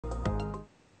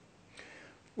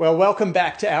Well, welcome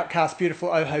back to Outcast, beautiful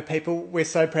Oho people. We're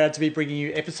so proud to be bringing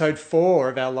you episode 4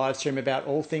 of our live stream about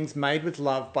all things made with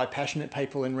love by passionate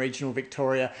people in regional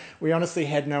Victoria. We honestly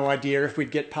had no idea if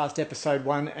we'd get past episode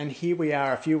 1, and here we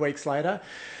are a few weeks later.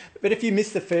 But if you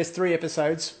missed the first 3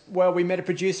 episodes, well, we met a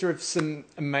producer of some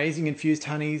amazing infused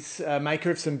honeys, a maker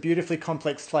of some beautifully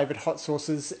complex flavoured hot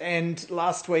sauces, and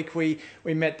last week we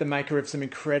met the maker of some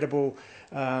incredible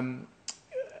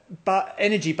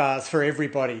energy bars for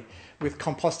everybody with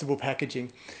compostable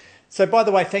packaging. So, by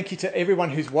the way, thank you to everyone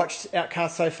who's watched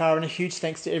Outcast so far, and a huge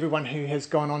thanks to everyone who has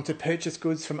gone on to purchase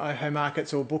goods from Oho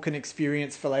Markets or book an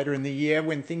experience for later in the year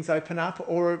when things open up,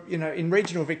 or, you know, in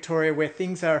regional Victoria where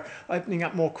things are opening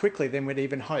up more quickly than we'd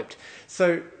even hoped.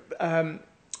 So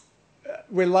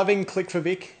we're loving Click for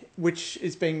Vic, which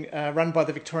is being run by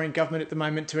the Victorian government at the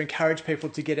moment to encourage people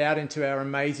to get out into our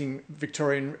amazing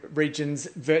Victorian regions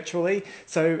virtually.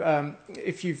 So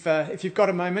if you've got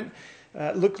a moment,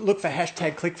 look for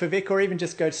hashtag Click for Vic, or even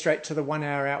just go straight to the 1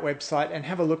 Hour Out website and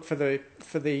have a look for the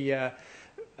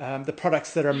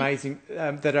products that are amazing,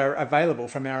 that are available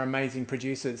from our amazing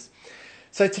producers.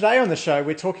 So today on the show,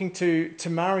 we're talking to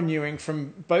Tamara Newing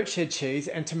from Boatshed Cheese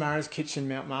and Tamara's Kitchen,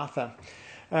 Mount Martha.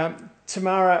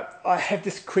 Tamara, I have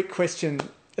this quick question.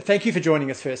 Thank you for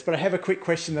joining us first, but I have a quick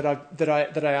question that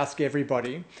I ask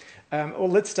everybody. Well,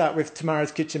 let's start with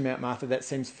Tamara's Kitchen, Mount Martha. That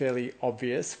seems fairly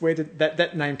obvious. Where did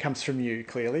that name comes from? You,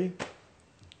 clearly.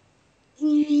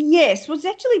 Yes, well,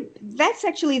 that's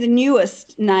actually the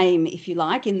newest name, if you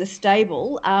like, in the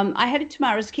stable. I had a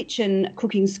Tamara's Kitchen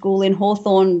cooking school in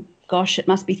Hawthorn. Gosh, it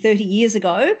must be 30 years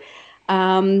ago.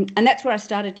 And that's where I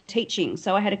started teaching.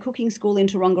 So I had a cooking school in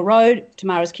Taronga Road,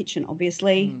 Tamara's Kitchen,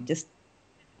 obviously, just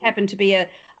happened to be a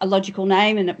logical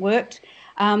name, and it worked.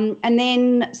 And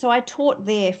then, so I taught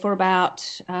there for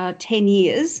about 10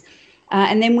 years.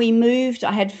 And then we moved.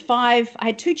 I had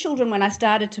 2 children when I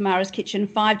started Tamara's Kitchen,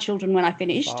 5 children when I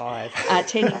finished.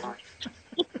 10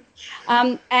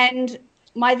 years. And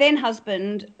my then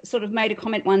husband sort of made a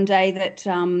comment one day that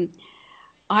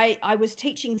I was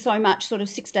teaching so much, sort of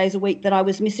 6 days a week, that I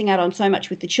was missing out on so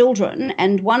much with the children.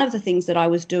 And one of the things that I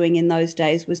was doing in those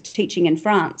days was teaching in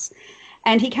France.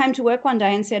 And he came to work one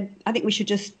day and said, I think we should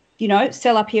just,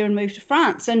 sell up here and move to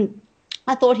France. And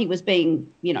I thought he was being,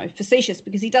 facetious,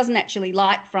 because he doesn't actually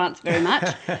like France very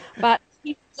much. But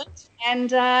he wasn't.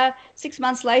 And 6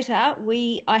 months later,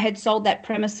 I had sold that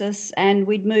premises, and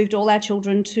we'd moved all our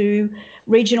children to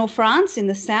regional France in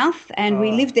the south, and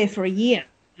we lived there for a year.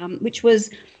 Which was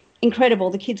incredible.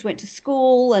 The kids went to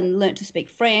school and learnt to speak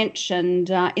French, and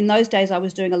in those days I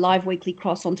was doing a live weekly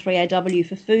cross on 3AW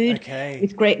for food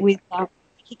with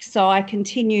Kicks, so I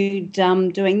continued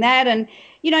doing that, and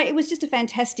it was just a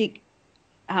fantastic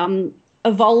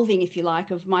evolving, if you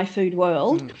like, of my food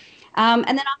world. And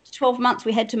then after 12 months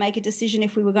we had to make a decision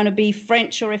if we were going to be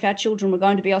French or if our children were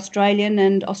going to be Australian,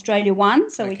 and Australia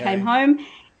won, so we came home.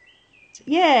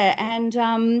 Yeah,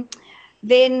 and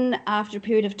then, after a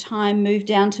period of time, moved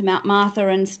down to Mount Martha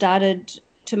and started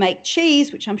to make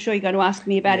cheese, which I'm sure you're going to ask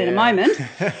me about in a moment.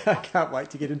 I can't wait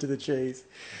to get into the cheese.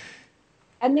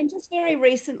 And then just very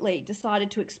recently decided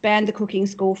to expand the cooking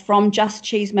school from just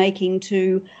cheese making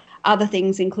to other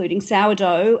things, including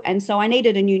sourdough. And so I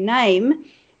needed a new name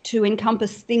to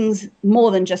encompass things more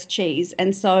than just cheese.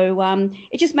 And so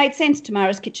it just made sense,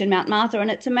 Tamara's Kitchen, Mount Martha. And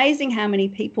it's amazing how many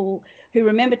people who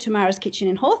remember Tamara's Kitchen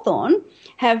in Hawthorn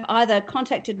have either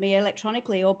contacted me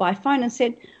electronically or by phone and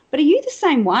said, but are you the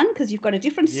same one? Because you've got a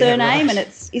different surname, and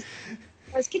it's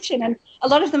Tamara's Kitchen. And a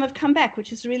lot of them have come back,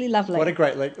 which is really lovely. What a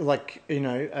great,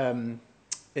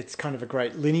 it's kind of a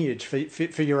great lineage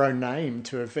for your own name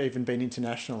to have even been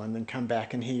international and then come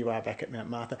back, and here you are back at Mount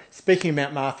Martha. Speaking of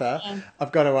Mount Martha,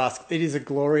 I've got to ask, it is a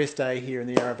glorious day here in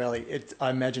the Yarra Valley. I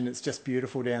imagine it's just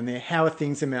beautiful down there. How are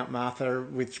things in Mount Martha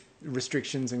with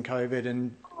restrictions and COVID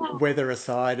and weather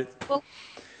aside? Well,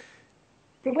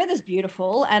 the weather's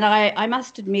beautiful, and I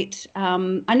must admit,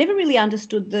 I never really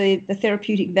understood the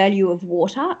therapeutic value of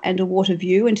water and a water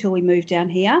view until we moved down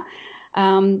here.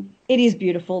 It is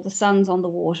beautiful. The sun's on the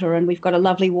water, and we've got a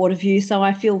lovely water view, so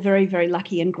I feel very, very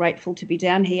lucky and grateful to be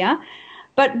down here.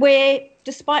 But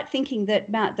despite thinking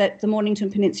that the Mornington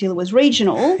Peninsula was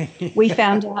regional, we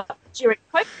found out during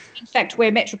COVID, in fact,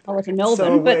 we're metropolitan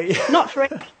Melbourne, but not for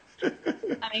everyone.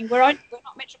 I mean, we're not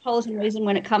metropolitan reason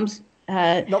when it comes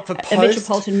not for Post,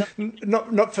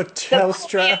 not for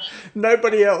Telstra,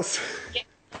 nobody else.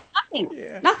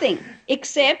 Yeah. Nothing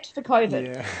except for COVID.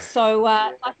 Yeah. So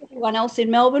like everyone else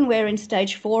in Melbourne, we're in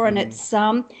stage 4, and it's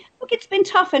it's been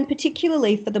tough, and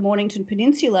particularly for the Mornington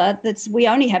Peninsula. We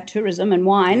only have tourism and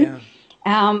wine.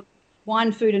 Yeah.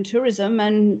 wine, food and tourism,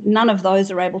 and none of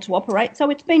those are able to operate. So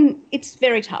it's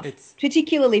very tough,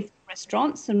 particularly for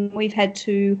restaurants, and we've had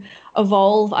to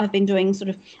evolve. I've been doing sort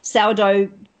of sourdough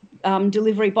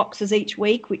delivery boxes each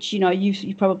week, which,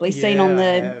 you've probably seen on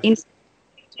the Instagram.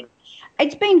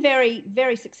 It's been very,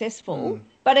 very successful,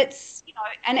 but it's,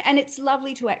 and it's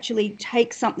lovely to actually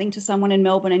take something to someone in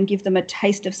Melbourne and give them a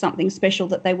taste of something special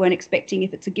that they weren't expecting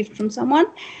if it's a gift from someone.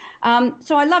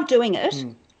 So I love doing it,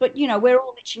 but, we're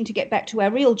all itching to get back to our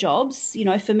real jobs.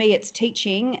 For me, it's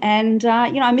teaching, and,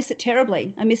 I miss it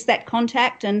terribly. I miss that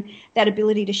contact and that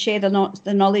ability to share the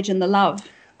knowledge and the love.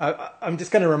 I'm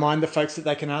just going to remind the folks that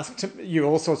they can ask you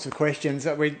all sorts of questions.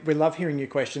 We love hearing your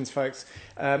questions, folks.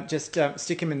 Just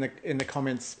stick them in the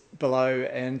comments below,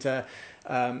 and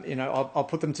I'll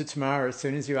put them to Tamara as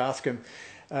soon as you ask them.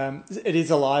 It is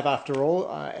alive after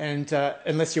all, and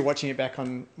unless you're watching it back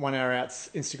on 1 Hour Out's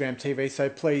Instagram TV, so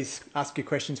please ask your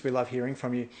questions. We love hearing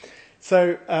from you.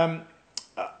 So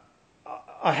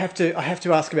I have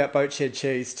to ask about Boatshed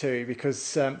cheese too,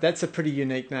 because that's a pretty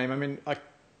unique name. I mean,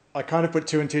 I kind of put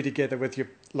two and two together with your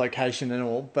location and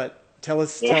all, but tell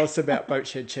us about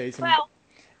Boatshed cheese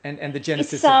and the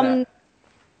genesis of that.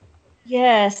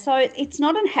 Yeah, so it's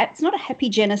not a happy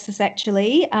genesis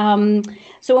actually.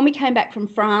 So when we came back from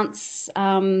France,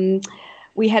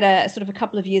 we had a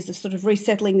couple of years of sort of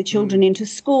resettling the children into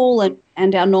school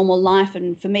and our normal life,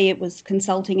 and for me it was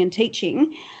consulting and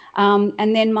teaching.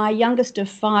 And then my youngest of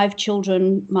 5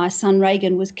 children, my son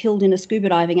Reagan, was killed in a scuba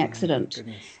diving accident.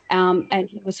 And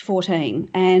he was 14.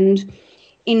 And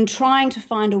in trying to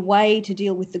find a way to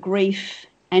deal with the grief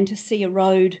and to see a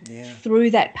road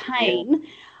through that pain,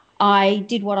 I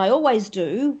did what I always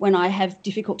do when I have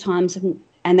difficult times,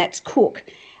 and that's cook.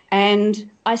 And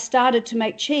I started to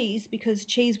make cheese because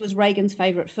cheese was Reagan's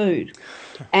favourite food.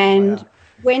 And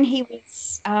when he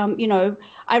was,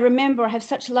 I remember I have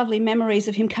such lovely memories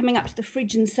of him coming up to the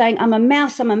fridge and saying, I'm a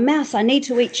mouse, I need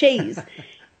to eat cheese.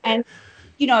 And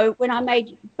when I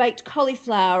made baked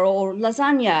cauliflower or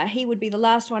lasagna, he would be the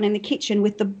last one in the kitchen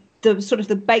with the sort of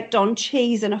the baked on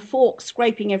cheese and a fork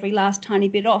scraping every last tiny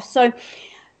bit off. So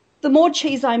the more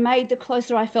cheese I made, the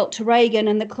closer I felt to Reagan,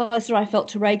 and the closer I felt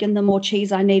to Reagan, the more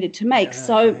cheese I needed to make.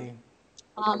 So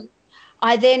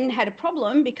I then had a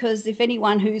problem, because if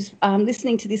anyone who's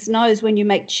listening to this knows, when you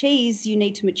make cheese, you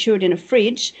need to mature it in a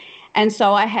fridge. And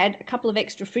so I had a couple of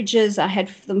extra fridges. I had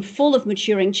them full of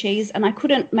maturing cheese, and I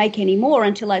couldn't make any more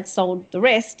until I'd sold the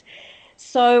rest.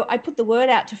 So I put the word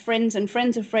out to friends and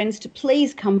friends of friends to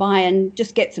please come by and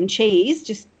just get some cheese,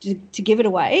 just to give it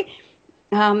away.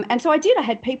 And so I did. I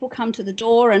had people come to the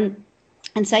door and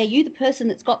say, are you the person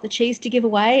that's got the cheese to give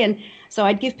away? And so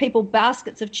I'd give people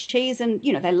baskets of cheese, and,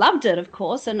 they loved it, of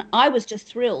course. And I was just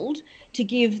thrilled to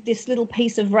give this little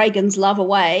piece of Reagan's love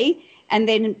away and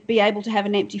then be able to have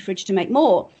an empty fridge to make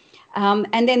more.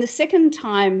 And then the second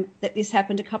time that this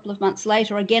happened, a couple of months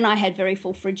later, again, I had very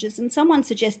full fridges, and someone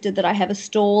suggested that I have a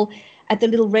stall at the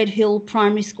Little Red Hill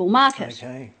Primary School Market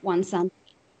one Sunday.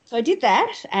 So I did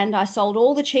that, and I sold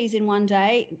all the cheese in one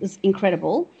day. It was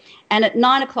incredible. And at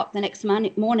 9 o'clock the next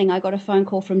morning, I got a phone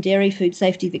call from Dairy Food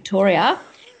Safety Victoria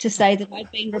to say that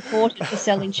I'd been reported for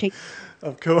selling cheese.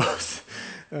 Of course.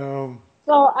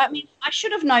 So, I mean, I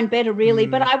should have known better, really,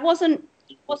 but it wasn't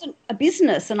a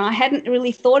business, and I hadn't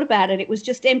really thought about it. It was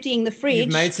just emptying the fridge.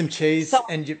 You've made some cheese,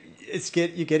 and you're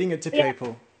getting it to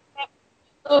people.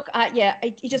 Look,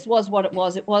 it just was what it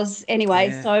was. It was anyway.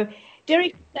 Yeah. So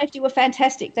Dairy Safety were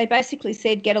fantastic. They basically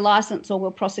said, get a license or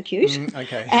we'll prosecute.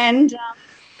 Okay. And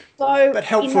but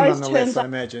helpful nonetheless, I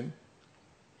imagine.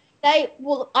 I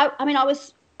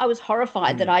was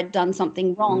horrified that I'd done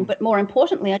something wrong, but more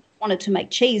importantly, I just wanted to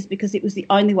make cheese because it was the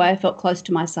only way I felt close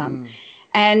to my son.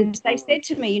 And they said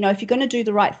to me, if you're going to do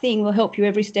the right thing, we'll help you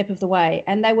every step of the way.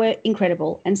 And they were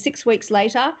incredible. And 6 weeks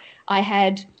later, I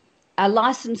had a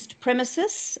licensed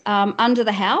premises under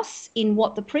the house in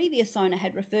what the previous owner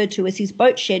had referred to as his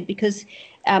boat shed, because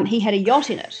he had a yacht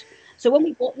in it. So when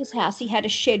we bought this house, he had a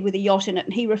shed with a yacht in it,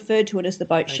 and he referred to it as the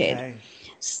boat shed.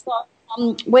 So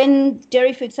when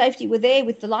Dairy Food Safety were there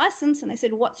with the license, and they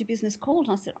said, what's your business called?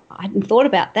 And I said, I hadn't thought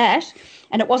about that.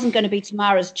 And it wasn't going to be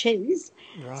Tamara's Cheese.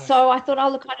 Right. So I thought, I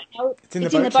don't know. It's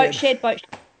in the boat shed.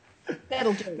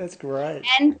 That'll do. That's great.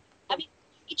 And I mean,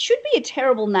 it should be a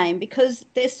terrible name because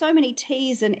there's so many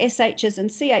T's and SH's and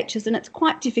CH's, and it's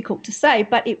quite difficult to say,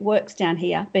 but it works down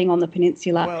here, being on the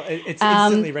peninsula. Well, it's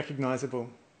instantly recognisable.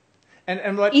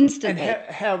 And like instantly.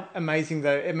 And how amazing,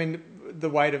 though. I mean, the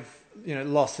weight of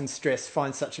loss and stress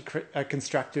finds such a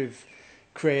constructive,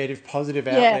 creative, positive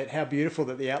outlet. How beautiful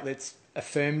that the outlet's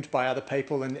affirmed by other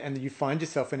people, and you find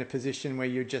yourself in a position where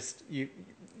you're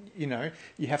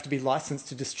you have to be licensed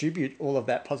to distribute all of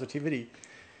that positivity.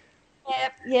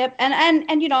 Yep. And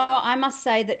I must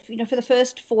say that for the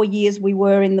first 4 years we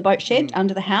were in the Boatshed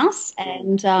under the house,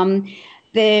 and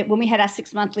there, when we had our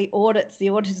 6 monthly audits, the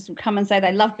auditors would come and say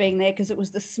they loved being there because it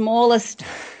was the smallest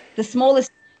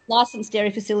licensed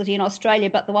dairy facility in Australia,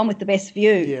 but the one with the best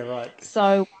view. Yeah, right.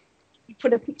 So you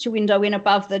put a picture window in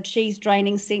above the cheese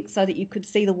draining sink so that you could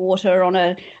see the water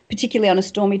particularly on a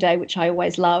stormy day, which I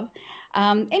always love.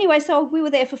 Anyway, so we were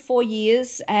there for 4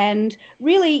 years, and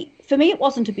really, for me, it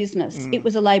wasn't a business. It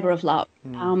was a labour of love.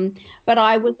 But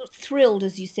I was thrilled,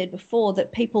 as you said before,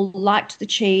 that people liked the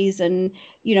cheese, and,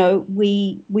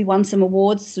 we won some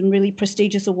awards, some really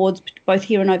prestigious awards, both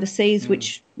here and overseas,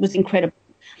 which was incredible.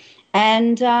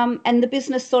 And the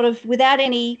business sort of, without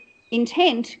any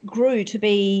intent, grew to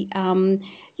be,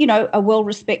 a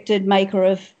well-respected maker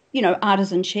of,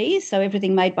 artisan cheese, so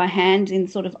everything made by hand in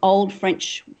sort of old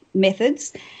French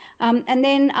methods. And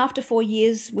then after 4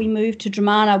 years, we moved to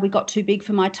Dramana. We got too big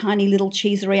for my tiny little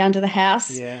cheesery under the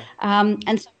house. Yeah.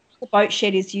 And so the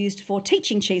Boatshed is used for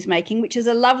teaching cheese making, which is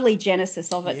a lovely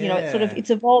genesis of it. Yeah. It's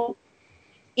evolved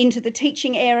into the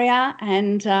teaching area,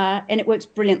 and it works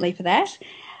brilliantly for that.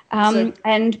 And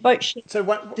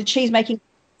Boatshed, the cheese making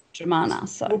Dramana.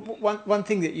 So one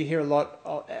thing that you hear a lot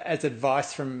as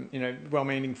advice from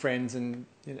well-meaning friends and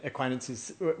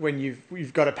acquaintances, when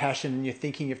you've got a passion and you're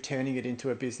thinking of turning it into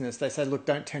a business, they say, look,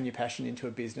 don't turn your passion into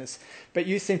a business. But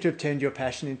you seem to have turned your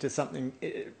passion into something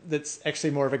that's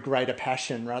actually more of a greater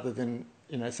passion rather than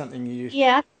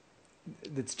something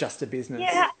that's just a business.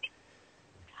 Yeah,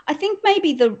 I think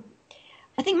maybe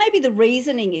the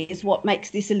reasoning is what makes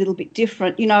this a little bit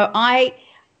different.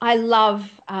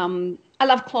 I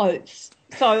love clothes,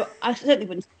 so I certainly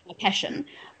wouldn't say my passion,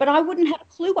 but I wouldn't have a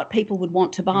clue what people would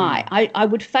want to buy. I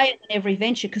would fail in every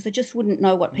venture because I just wouldn't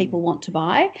know what people want to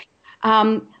buy.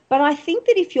 But I think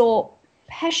that if you're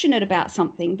passionate about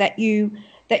something that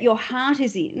your heart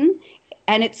is in,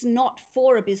 and it's not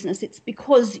for a business, it's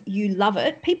because you love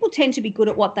it. People tend to be good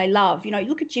at what they love.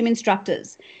 Look at gym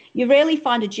instructors. You rarely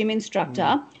find a gym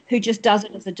instructor who just does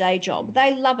it as a day job.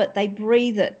 They love it. They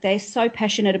breathe it. They're so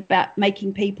passionate about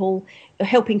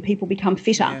helping people become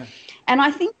fitter. Yeah. And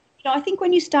I think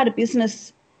when you start a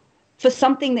business for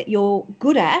something that you're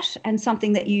good at and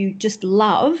something that you just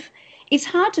love, it's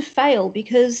hard to fail,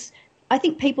 because I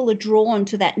think people are drawn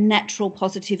to that natural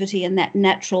positivity and that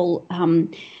natural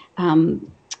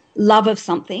love of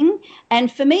something.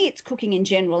 And for me, it's cooking in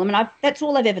general. I mean, that's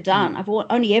all I've ever done. I've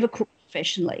only ever cooked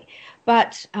professionally,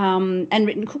 but and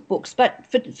written cookbooks. But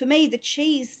for me, the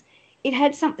cheese, it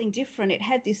had something different. It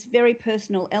had this very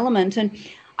personal element, and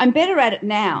I'm better at it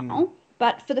now.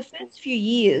 But for the first few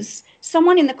years,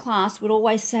 someone in the class would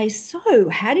always say, "So,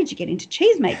 how did you get into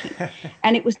cheese making?"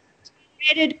 And it was a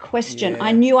dreaded question. Yeah.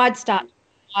 I knew I'd start to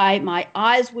cry. My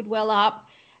eyes would well up.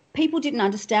 People didn't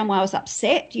understand why I was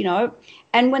upset,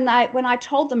 And when I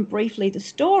told them briefly the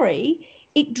story,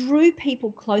 it drew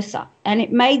people closer, and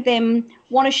it made them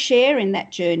want to share in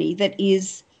that journey that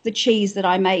is the cheese that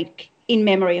I make in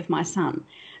memory of my son.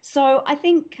 So I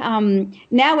think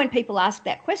now when people ask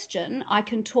that question, I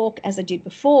can talk, as I did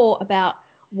before, about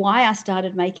why I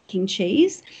started making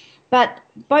cheese. But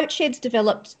Boatshed's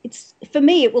developed. For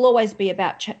me, it will always be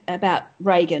about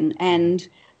Reagan and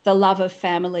the love of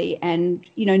family and,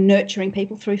 nurturing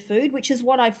people through food, which is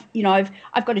what I've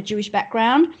got a Jewish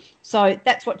background. So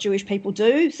that's what Jewish people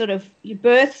do, sort of your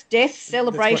births, deaths,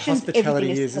 celebrations. That's what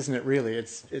hospitality is, isn't it, really?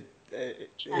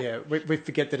 We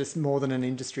forget that it's more than an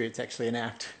industry. It's actually an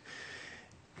act.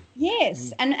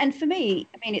 Yes. And for me,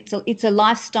 I mean, it's a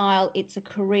lifestyle, it's a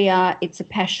career, it's a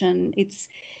passion. It's,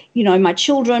 my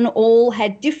children all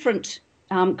had different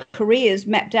careers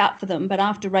mapped out for them, but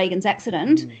after Reagan's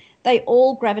accident, they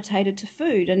all gravitated to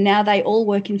food, and now they all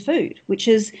work in food,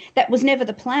 that was never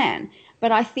the plan.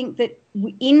 But I think that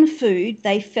in food,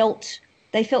 they felt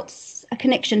a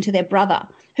connection to their brother,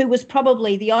 who was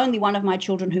probably the only one of my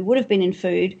children who would have been in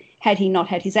food had he not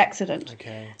had his accident.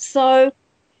 Okay. So,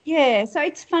 yeah, so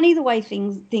it's funny the way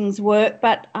things work.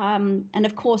 But, and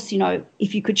of course,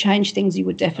 if you could change things, you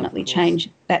would definitely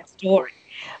change that story.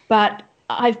 But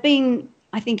I've been,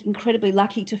 I think, incredibly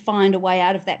lucky to find a way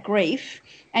out of that grief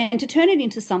and to turn it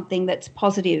into something that's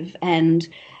positive. And,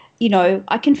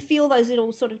 I can feel those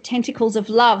little sort of tentacles of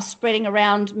love spreading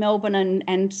around Melbourne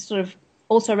and sort of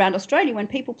also around Australia. When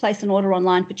people place an order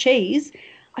online for cheese,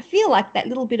 I feel like that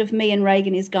little bit of me and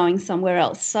Reagan is going somewhere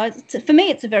else. So for me,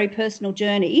 it's a very personal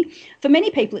journey. For many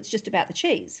people, it's just about the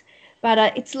cheese.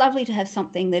 But it's lovely to have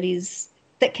something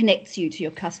that connects you to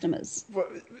your customers. Well,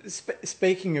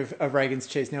 speaking of Reagan's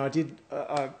cheese, now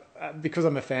I because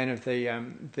I'm a fan of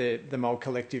the Mold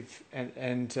Collective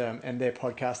and their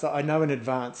podcast, I know in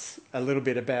advance a little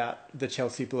bit about the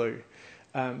Chelsea Blue,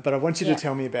 but I want you to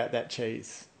tell me about that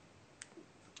cheese.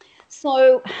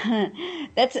 So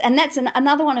that's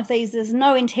another one of these. There's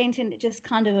no intent, and it just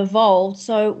kind of evolved.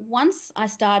 So once I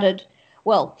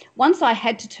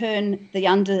had to turn the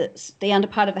under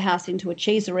part of the house into a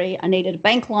cheesery, I needed a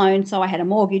bank loan, so I had a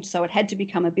mortgage, so it had to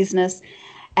become a business.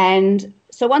 And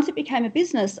so once it became a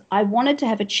business, I wanted to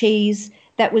have a cheese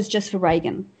that was just for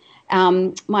Reagan.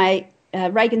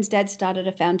 Reagan's dad started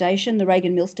a foundation, the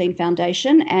Reagan-Milstein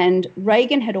Foundation, and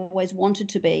Reagan had always wanted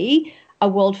to be a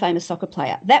world-famous soccer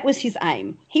player. That was his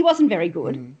aim. He wasn't very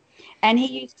good, and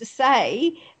he used to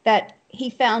say that he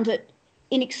found it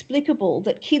inexplicable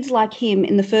that kids like him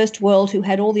in the first world who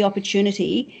had all the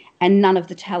opportunity and none of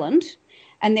the talent,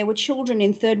 and there were children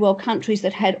in third world countries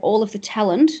that had all of the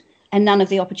talent and none of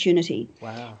the opportunity.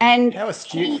 Wow. And how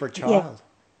astute for a child.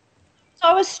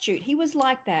 So astute. He was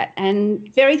like that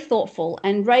and very thoughtful.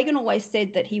 And Reagan always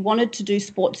said that he wanted to do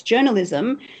sports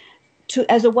journalism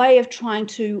as a way of trying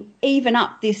to even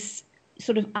up this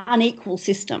sort of unequal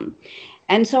system.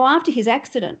 And so after his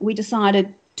accident, we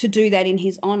decided to do that in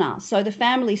his honour. So the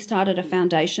family started a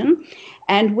foundation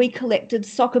and we collected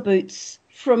soccer boots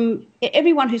from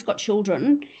everyone who's got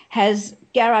children has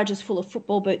garages full of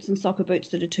football boots and soccer boots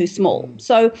that are too small.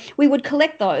 So we would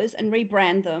collect those and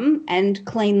rebrand them and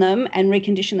clean them and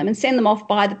recondition them and send them off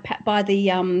by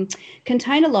the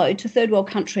container load to third world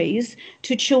countries,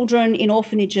 to children in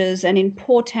orphanages and in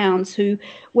poor towns who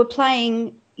were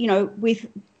playing, with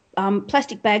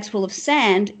plastic bags full of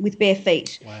sand with bare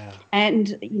feet. Wow.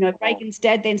 And, Reagan's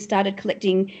dad then started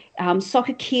collecting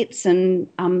soccer kits and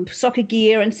soccer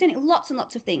gear and sending lots and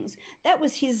lots of things. That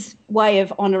was his way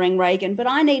of honouring Reagan, but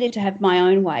I needed to have my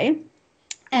own way.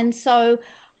 And so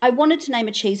I wanted to name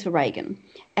a cheese for Reagan.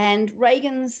 And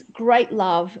Reagan's great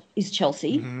love is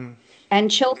Chelsea. Mm-hmm.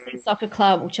 And Chelsea Soccer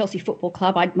Club, or Chelsea Football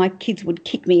Club, my kids would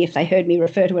kick me if they heard me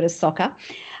refer to it as soccer.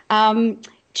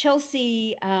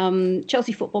 Chelsea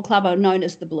Football Club are known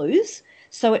as the Blues,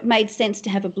 so it made sense to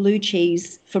have a blue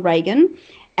cheese for Reagan.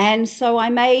 And so I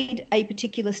made a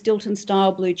particular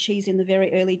Stilton-style blue cheese in the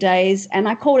very early days, and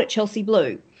I called it Chelsea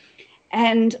Blue.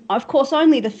 And, of course,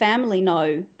 only the family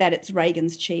know that it's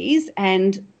Reagan's cheese,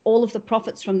 and all of the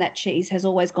profits from that cheese has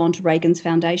always gone to Reagan's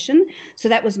foundation. So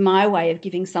that was my way of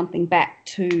giving something back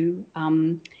to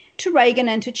Reagan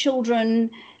and to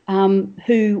children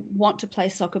who want to play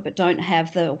soccer but don't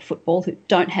have football, who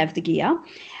don't have the gear.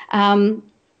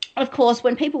 Of course,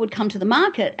 when people would come to the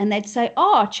market and they'd say,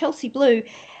 "Oh, Chelsea Blue,"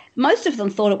 most of them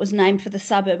thought it was named for the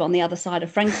suburb on the other side of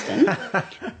Frankston.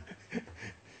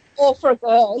 Or for a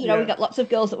girl, we got lots of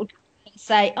girls that would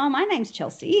say, "Oh, my name's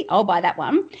Chelsea, I'll buy that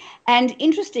one." And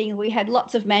interestingly, we had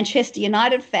lots of Manchester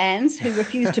United fans who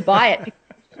refused to buy it.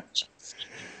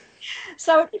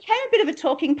 So it became a bit of a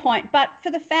talking point, but for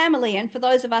the family and for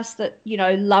those of us that,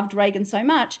 loved Reagan so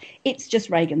much, it's just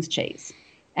Reagan's cheese.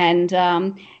 And,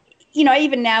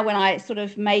 even now when I sort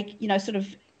of make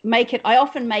it, I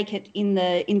often make it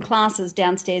in classes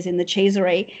downstairs in the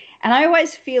cheesery, and I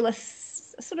always feel a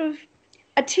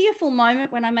tearful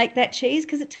moment when I make that cheese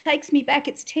because it takes me back.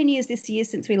 It's 10 years this year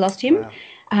since we lost him.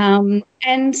 Wow.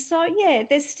 And so,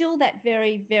 there's still that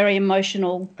very, very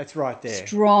emotional. It's right there.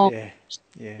 Strong.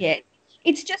 Yeah.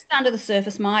 It's just under the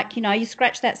surface, Mike. You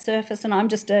scratch that surface and I'm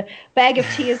just a bag of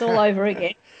tears all over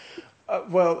again.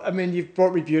 Well, I mean, you've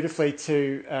brought me beautifully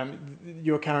to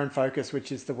your current focus,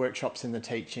 which is the workshops and the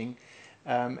teaching.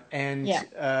 I've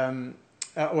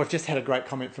just had a great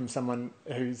comment from someone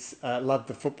who's loved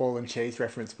the football and cheese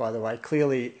reference, by the way.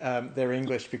 Clearly, they're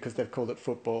English because they've called it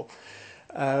football.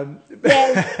 Or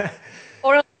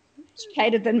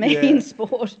educated than me in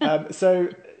sport. So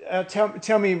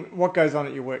tell me what goes on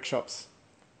at your workshops.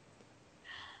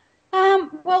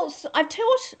 So I've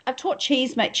taught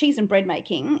cheese and bread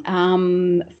making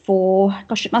for,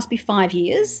 it must be 5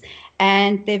 years,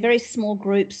 and they're very small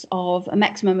groups of a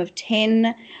maximum of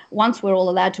 10. Once we're all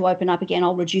allowed to open up again,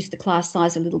 I'll reduce the class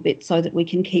size a little bit so that we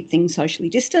can keep things socially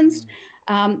distanced.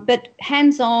 But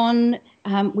hands-on,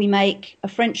 we make a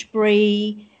French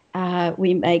brie,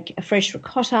 we make a fresh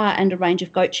ricotta and a range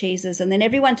of goat cheeses, and then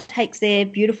everyone takes their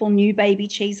beautiful new baby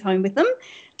cheese home with them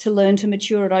to learn to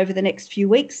mature it over the next few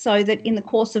weeks, so that in the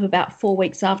course of about 4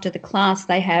 weeks after the class,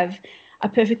 they have a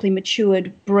perfectly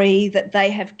matured brie that they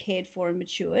have cared for and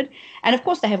matured. And, of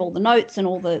course, they have all the notes and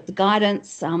all the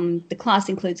guidance. The class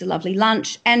includes a lovely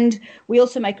lunch. And we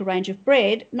also make a range of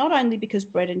bread, not only because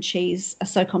bread and cheese are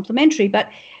so complementary,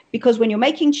 but because when you're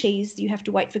making cheese, you have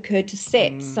to wait for curd to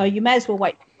set. So you may as well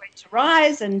wait for bread to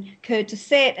rise and curd to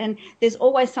set, and there's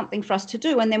always something for us to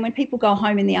do. And then when people go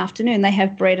home in the afternoon, they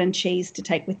have bread and cheese to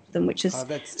take with them, which is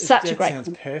such a great. That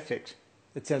sounds perfect.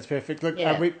 It sounds perfect. Look,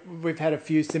 Yeah. we've had a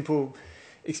few simple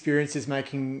experiences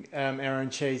making our own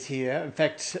cheese here. In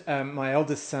fact, my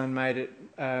eldest son made it.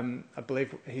 I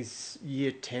believe his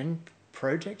year 10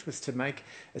 project was to make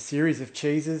a series of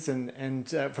cheeses and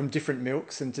from different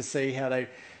milks, and to see how they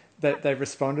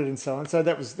responded and so on. So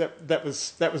that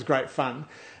was great fun.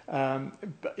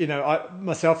 But, you know,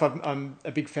 I'm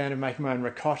a big fan of making my own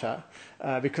ricotta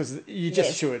because you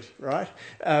just should, right?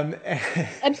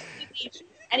 Absolutely.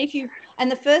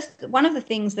 And one of the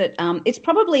things that it's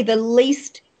probably the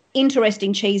least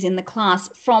interesting cheese in the class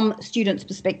from students'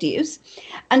 perspectives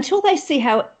until they see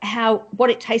what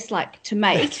it tastes like to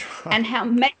make and how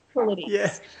magical it is.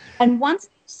 Yeah. And once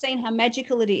they've seen how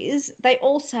magical it is, they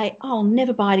all say, "Oh, I'll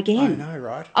never buy it again." I know,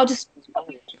 right?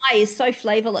 Pie is so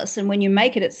flavourless, and when you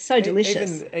make it, it's so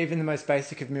delicious. Even the most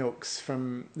basic of milks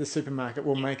from the supermarket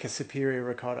will make a superior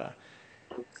ricotta.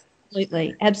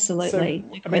 Absolutely.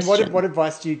 So, I mean, what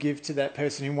advice do you give to that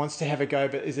person who wants to have a go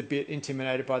but is a bit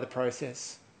intimidated by the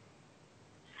process?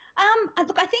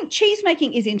 Look, I think cheese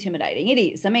making is intimidating. It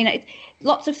is. I mean,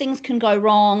 lots of things can go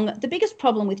wrong. The biggest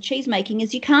problem with cheese making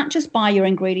is you can't just buy your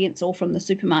ingredients all from the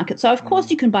supermarket. So, of course,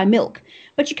 you can buy milk,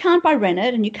 but you can't buy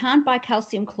rennet, and you can't buy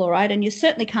calcium chloride, and you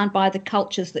certainly can't buy the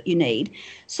cultures that you need.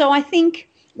 So I think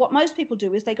what most people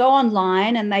do is they go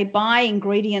online and they buy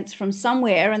ingredients from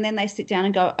somewhere, and then they sit down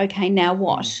and go, okay, now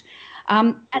what?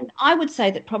 And I would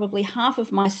say that probably half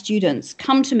of my students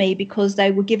come to me because they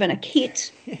were given a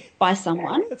kit by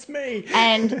someone. That's me.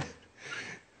 And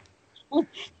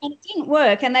it didn't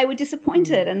work, and they were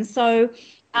disappointed. And so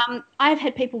I've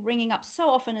had people ringing up so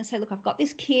often and say, look, I've got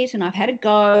this kit and I've had a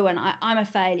go and I'm a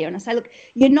failure. And I say, look,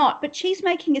 you're not. But cheese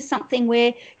making is something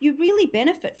where you really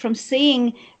benefit from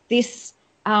seeing this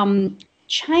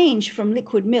change from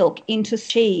liquid milk into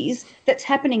cheese that's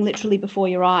happening literally before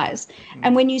your eyes.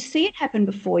 And when you see it happen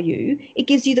before you, it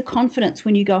gives you the confidence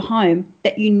when you go home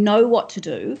that you know what to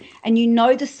do and you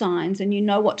know the signs and you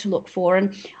know what to look for.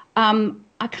 And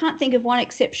I can't think of one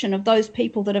exception of those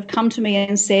people that have come to me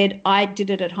and said, I did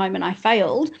it at home and I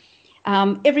failed.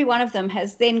 Every one of them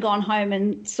has then gone home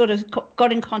and sort of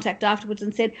got in contact afterwards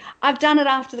and said, I've done it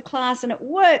after the class and it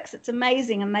works. It's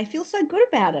amazing. And they feel so good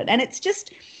about it. And it's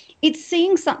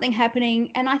seeing something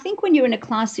happening. And I think when you're in a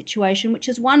class situation, which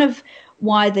is one of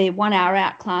why the 1 hour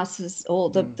out classes or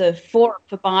the forum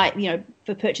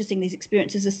for purchasing these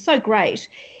experiences is so great,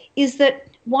 is that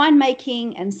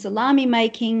winemaking and salami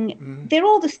making, they're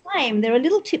all the same. There are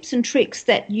little tips and tricks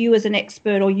that you as an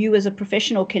expert or you as a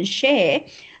professional can share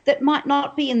that might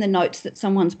not be in the notes that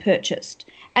someone's purchased.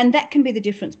 And that can be the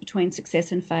difference between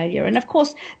success and failure. And, of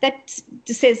course, that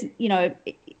says,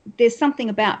 there's something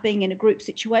about being in a group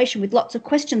situation with lots of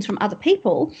questions from other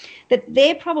people that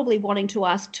they're probably wanting to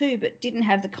ask too but didn't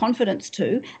have the confidence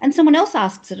to, and someone else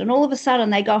asks it, and all of a sudden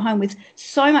they go home with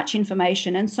so much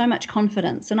information and so much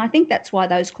confidence. And I think that's why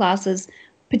those classes,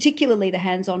 particularly the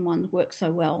hands-on ones, work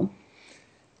so well.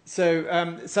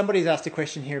 So somebody's asked a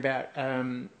question here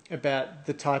about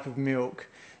the type of milk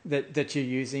that you're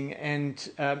using, and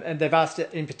they've asked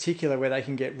it in particular where they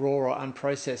can get raw or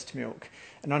unprocessed milk.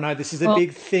 And I know this is a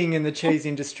big thing in the cheese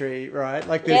industry, right?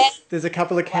 Like there's a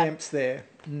couple of camps there.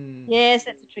 Yes,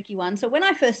 that's a tricky one. So when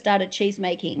I first started cheese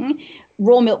making,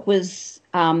 raw milk was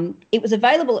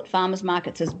available at farmers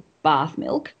markets as bath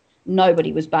milk.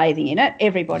 Nobody was bathing in it.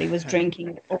 Everybody was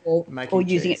drinking it or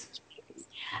using it.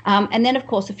 And then, of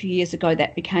course, a few years ago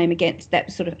that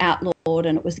was sort of outlawed,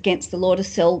 and it was against the law to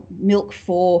sell milk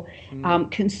for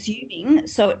consuming.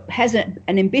 So it has an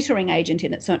embittering agent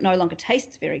in it, so it no longer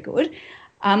tastes very good.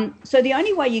 So the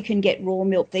only way you can get raw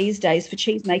milk these days for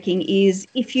cheese making is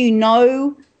if you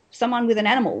know someone with an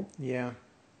animal. Yeah.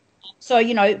 So,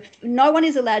 no one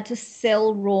is allowed to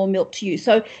sell raw milk to you.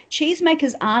 So cheese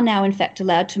makers are now, in fact,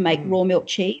 allowed to make raw milk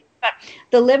cheese. But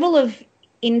the level of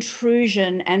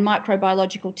intrusion and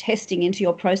microbiological testing into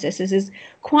your processes is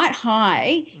quite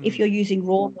high if you're using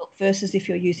raw milk versus if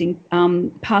you're using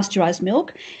pasteurized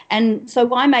milk. And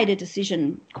so I made a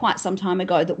decision quite some time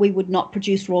ago that we would not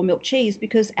produce raw milk cheese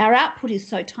because our output is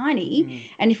so titiny,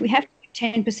 and if we have to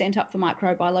put 10% up for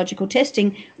microbiological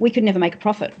testing, we could never make a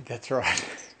profit. That's right.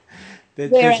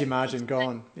 There's your margin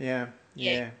gone. Yeah.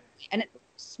 And it's a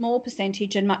small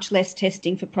percentage and much less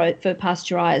testing for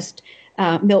pasteurized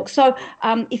milk. So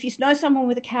if you know someone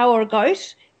with a cow or a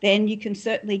goat, then you can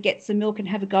certainly get some milk and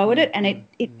have a go at it. And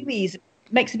it really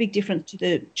makes a big difference to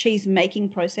the cheese making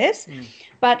process.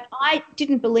 But I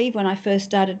didn't believe when I first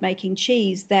started making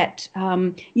cheese that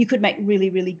you could make really,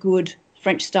 really good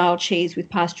French style cheese with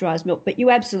pasteurized milk, but you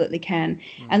absolutely can.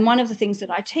 And one of the things that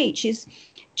I teach is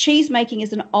cheese making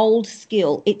is an old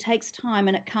skill. It takes time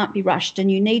and it can't be rushed,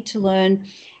 and you need to learn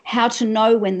how to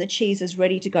know when the cheese is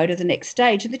ready to go to the next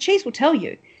stage. And the cheese will tell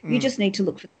you. You just need to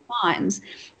look for the signs.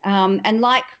 And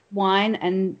like wine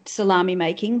and salami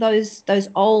making, those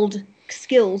old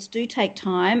skills do take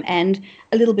time and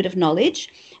a little bit of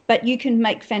knowledge, but you can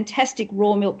make fantastic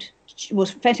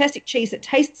fantastic cheese that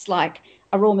tastes like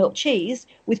a raw milk cheese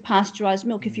with pasteurized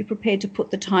milk if you're prepared to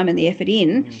put the time and the effort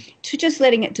in to just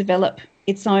letting it develop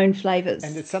its own flavors.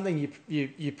 And it's something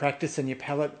you practice, and your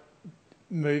palate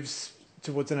moves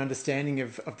towards an understanding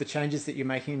of the changes that you're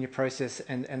making in your process,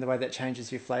 and the way that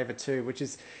changes your flavor too, which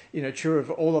is, true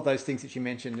of all of those things that you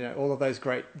mentioned, all of those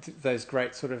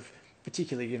great sort of,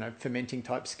 particularly, fermenting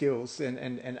type skills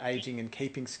and aging and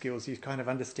keeping skills. You kind of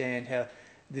understand how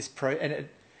I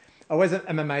always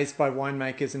am amazed by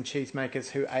winemakers and cheesemakers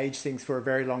who age things for a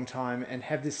very long time and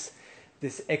have this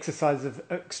exercise of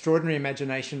extraordinary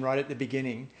imagination right at the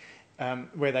beginning,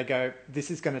 where they go,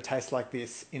 this is going to taste like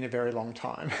this in a very long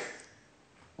time.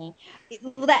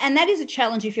 And that is a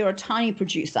challenge if you're a tiny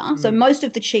producer. So most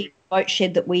of the cheese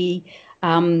Boatshed that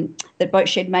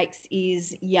Boatshed makes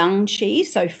is young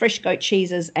cheese, so fresh goat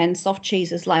cheeses and soft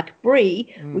cheeses like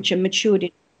brie, which are matured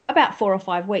in about 4 or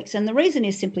 5 weeks. And the reason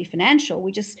is simply financial.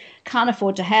 We just can't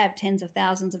afford to have tens of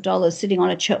thousands of dollars sitting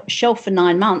on a shelf for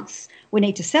 9 months. We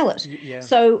need to sell it. Yeah.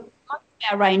 So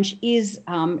our range is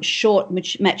short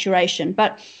maturation,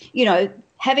 but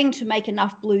having to make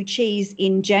enough blue cheese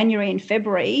in January and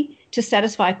February to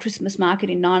satisfy a Christmas market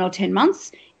in 9 or 10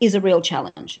 months is a real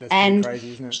challenge. That's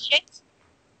crazy, isn't it?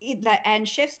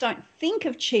 Chefs don't think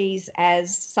of cheese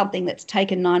as something that's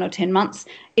taken 9 or 10 months.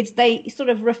 It's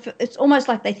almost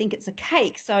like they think it's a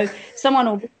cake. So someone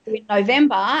will be in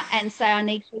November and say, I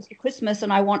need cheese for Christmas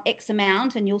and I want X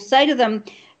amount, and you'll say to them,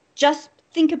 just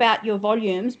think about your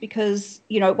volumes, because,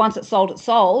 once it's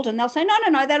sold. And they'll say,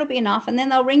 no, that'll be enough. And then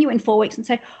they'll ring you in 4 weeks and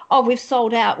say, oh, we've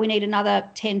sold out. We need another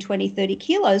 10, 20, 30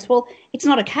 kilos. Well, it's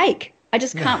not a cake. I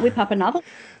just can't whip up another.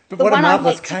 But what a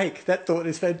marvellous cake. That thought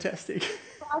is fantastic.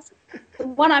 The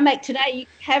one I make today, you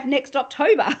have next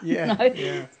October. Yeah,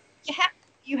 yeah.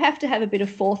 You have to have a bit of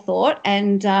forethought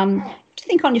and to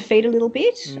think on your feet a little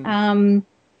bit. Having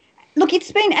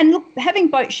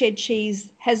Boatshed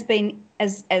cheese has been,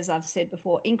 as I've said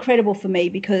before, incredible for me,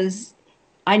 because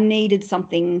I needed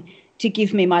something to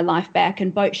give me my life back,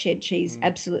 and Boatshed cheese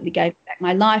absolutely gave back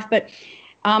my life. But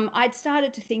I'd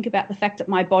started to think about the fact that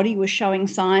my body was showing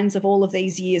signs of all of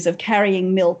these years of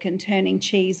carrying milk and turning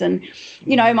cheese, and,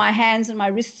 my hands and my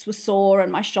wrists were sore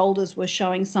and my shoulders were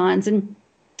showing signs, and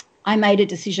I made a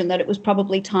decision that it was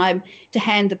probably time to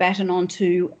hand the baton on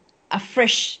to a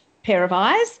fresh pair of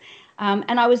eyes.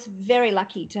 And I was very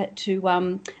lucky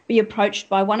to be approached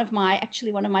by one of my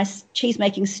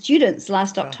cheese-making students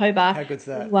last October. How good's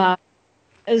that?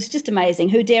 It was just amazing.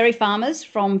 Who dairy farmers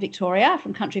from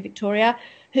country Victoria,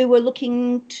 who were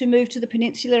looking to move to the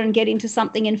peninsula and get into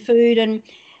something in food. And,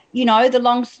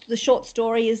 the short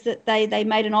story is that they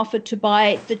made an offer to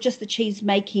buy just the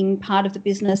cheese-making part of the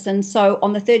business. And so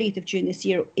on the 30th of June this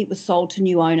year, it was sold to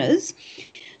new owners.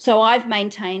 So I've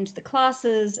maintained the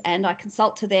classes and I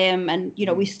consult to them, and,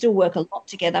 we still work a lot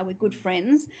together. We're good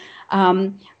friends.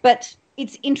 But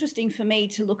it's interesting for me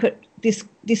to look at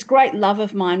this great love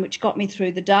of mine, which got me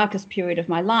through the darkest period of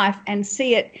my life, and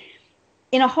see it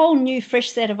in a whole new,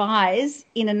 fresh set of eyes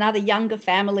in another younger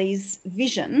family's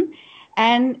vision.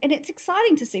 And it's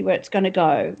exciting to see where it's going to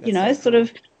go.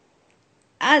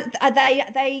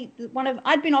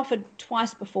 I'd been offered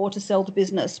twice before to sell the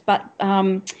business, but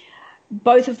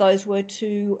both of those were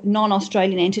to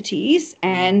non-Australian entities,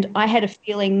 and I had a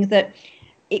feeling that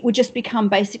it would just become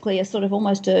basically a sort of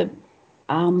almost a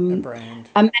brand,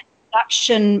 a mass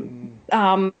production.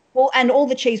 And all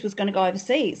the cheese was going to go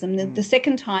overseas. And the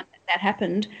second time that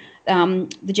happened,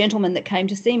 the gentleman that came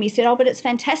to see me said, "Oh, but it's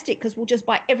fantastic because we'll just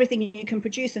buy everything you can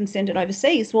produce and send it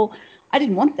overseas." Well, I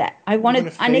didn't want that. I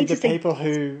need to see people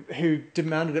who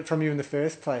demanded it from you in the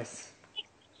first place.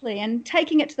 And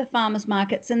taking it to the farmers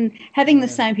markets and having the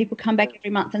same people come back every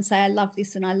month and say, I love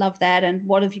this and I love that, and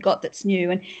what have you got that's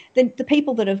new? And then the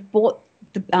people that have bought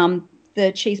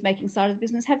the cheese making side of the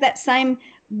business have that same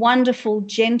wonderful,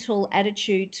 gentle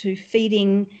attitude to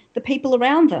feeding the people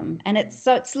around them. And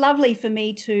it's lovely for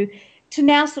me to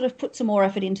now sort of put some more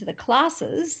effort into the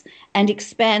classes and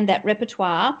expand that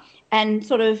repertoire and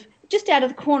sort of just out of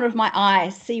the corner of my eye,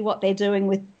 see what they're doing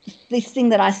with this thing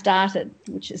that I started,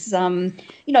 which is,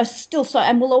 still so,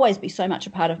 and will always be so much a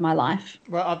part of my life.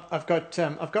 Well, I've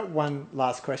got one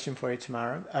last question for you,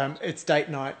 Tamara. It's date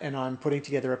night, and I'm putting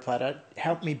together a platter.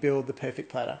 Help me build the perfect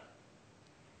platter.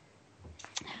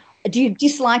 Do you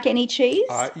dislike any cheese?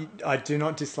 I do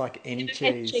not dislike any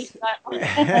cheese.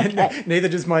 Okay. Neither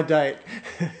does my date.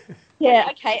 Yeah,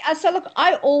 okay. So look,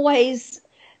 I always,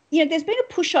 there's been a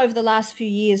push over the last few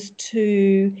years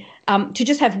to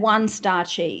just have one star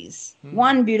cheese,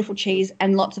 one beautiful cheese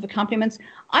and lots of accompaniments.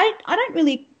 I don't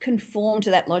really conform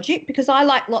to that logic because I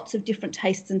like lots of different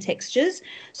tastes and textures.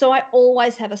 So I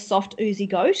always have a soft, oozy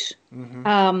goat.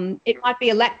 It might be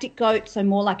a lactic goat, so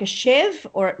more like a chev,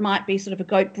 or it might be sort of a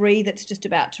goat brie that's just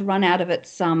about to run out of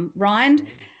its rind.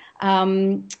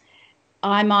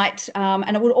 I might,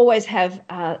 and I would always have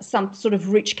some sort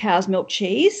of rich cow's milk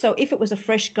cheese. So if it was a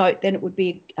fresh goat, then it would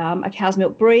be a cow's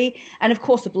milk brie, and of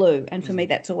course a blue. And for me,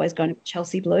 that's always going to be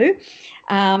Chelsea blue.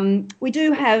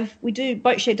 Boatshed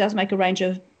does make a range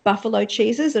of buffalo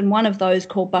cheeses, and one of those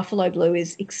called Buffalo Blue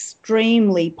is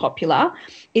extremely popular.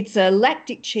 It's a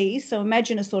lactic cheese, so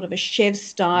imagine a sort of a chev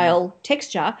style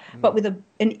texture, but with an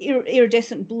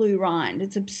iridescent blue rind.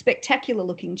 It's a spectacular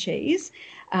looking cheese,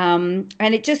 and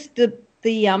it just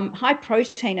the high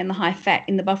protein and the high fat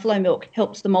in the buffalo milk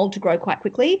helps the mold to grow quite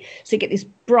quickly. So you get this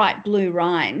bright blue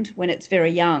rind when it's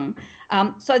very young.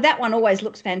 So that one always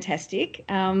looks fantastic.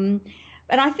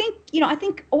 But I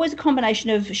think always a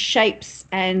combination of shapes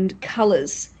and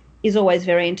colours is always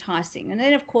very enticing. And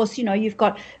then, of course, you've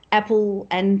got apple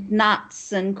and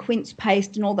nuts and quince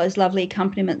paste and all those lovely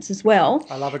accompaniments as well.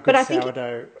 I love a good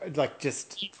sourdough, like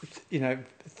just,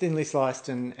 thinly sliced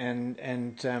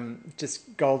and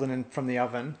just golden and from the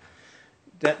oven.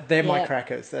 They're my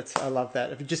crackers. I love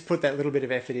that. If you just put that little bit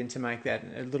of effort in to make that,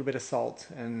 a little bit of salt,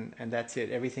 and that's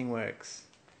it. Everything works.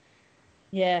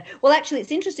 Yeah. Well, actually, it's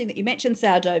interesting that you mentioned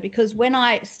sourdough because when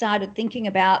I started thinking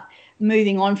about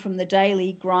moving on from the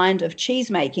daily grind of cheese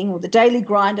making or the daily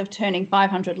grind of turning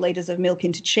 500 litres of milk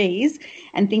into cheese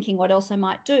and thinking what else I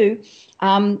might do,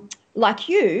 like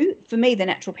you, for me, the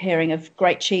natural pairing of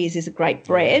great cheese is a great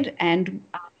bread. And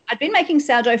I'd been making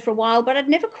sourdough for a while, but I'd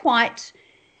never quite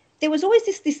 – there was always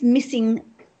this missing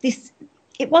 –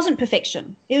 it wasn't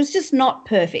perfection. It was just not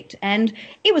perfect. And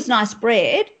it was nice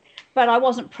bread, but I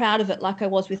wasn't proud of it like I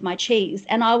was with my cheese.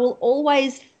 And I will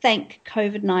always thank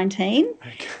COVID-19,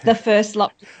 the first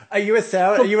lockdown. Are you a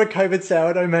COVID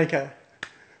sourdough maker?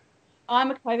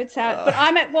 I'm a COVID sourdough, but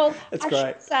that's I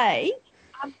great. should say,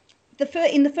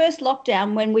 in the first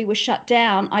lockdown when we were shut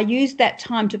down, I used that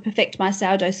time to perfect my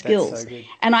sourdough skills. That's so good.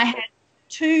 And I had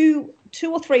two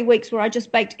or 3 weeks where I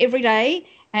just baked every day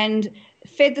and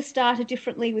fed the starter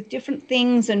differently with different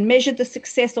things and measured the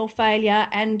success or failure.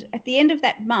 And at the end of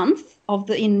that month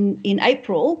in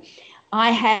April,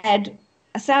 I had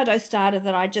a sourdough starter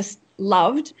that I just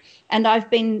loved. And I've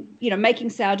been, making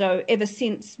sourdough ever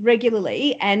since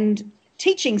regularly, and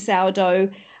teaching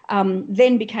sourdough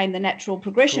then became the natural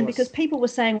progression because people were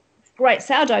saying, great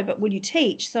sourdough, but will you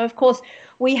teach? So, of course,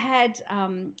 we had,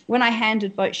 when I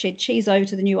handed Boatshed cheese over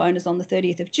to the new owners on the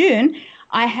 30th of June,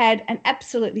 I had an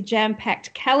absolutely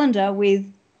jam-packed calendar with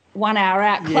 1 hour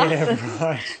out classes. Yeah,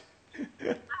 right.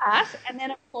 And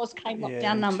then, of course, came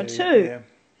lockdown number two. Yeah.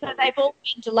 So they've all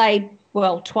been delayed,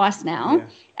 twice now. Yeah.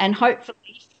 And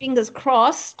hopefully, fingers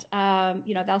crossed,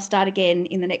 they'll start again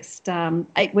in the next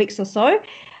 8 weeks or so.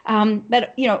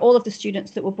 But, all of the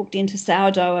students that were booked into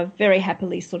sourdough have very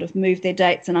happily sort of moved their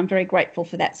dates, and I'm very grateful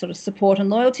for that sort of support and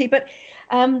loyalty. But,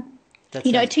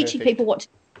 teaching people what to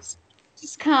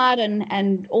discard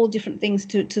and all different things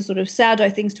to sort of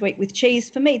sourdough things to eat with cheese,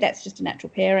 for me, that's just a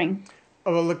natural pairing.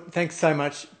 Oh, well, look, thanks so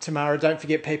much, Tamara. Don't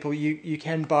forget, people, you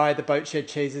can buy the Boatshed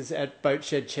cheeses at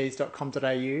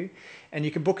boatshedcheese.com.au, and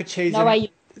you can book a cheese at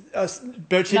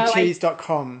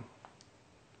boatshedcheese.com.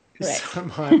 So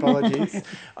my apologies.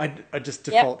 I just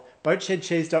default.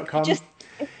 Boatshedcheese.com.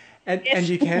 And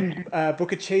you can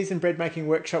book a cheese and bread making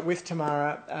workshop with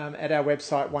Tamara at our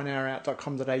website,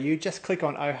 onehourout.com.au. Just click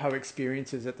on OHO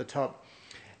Experiences at the top.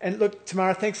 And look,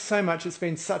 Tamara, thanks so much. It's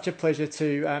been such a pleasure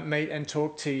to meet and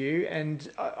talk to you. And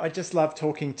I just love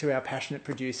talking to our passionate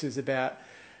producers about,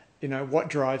 what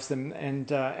drives them.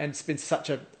 And it's been such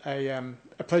a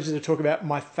pleasure to talk about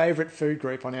my favourite food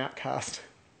group on Outcast.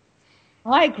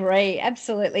 I agree,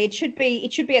 absolutely. It should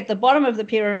be at the bottom of the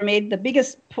pyramid. The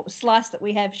biggest slice that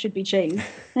we have should be cheese.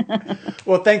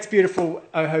 Well, thanks, beautiful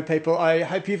OHO people. I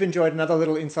hope you've enjoyed another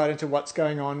little insight into what's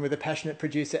going on with a passionate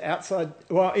producer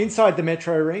inside the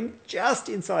metro ring, just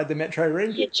inside the metro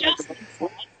ring. You're just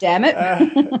inside, damn it.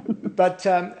 But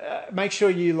make sure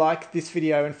you like this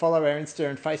video and follow our Insta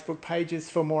and Facebook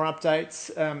pages for more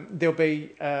updates. There'll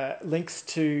be links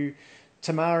to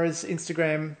Tamara's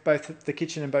Instagram, both the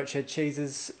Kitchen and Boatshed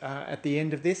cheeses, at the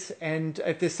end of this. And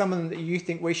if there's someone that you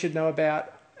think we should know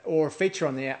about or feature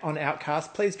on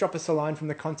Outcast, please drop us a line from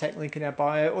the contact link in our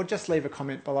bio, or just leave a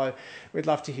comment below. We'd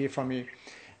love to hear from you.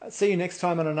 See you next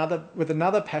time with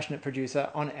another passionate producer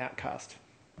on Outcast.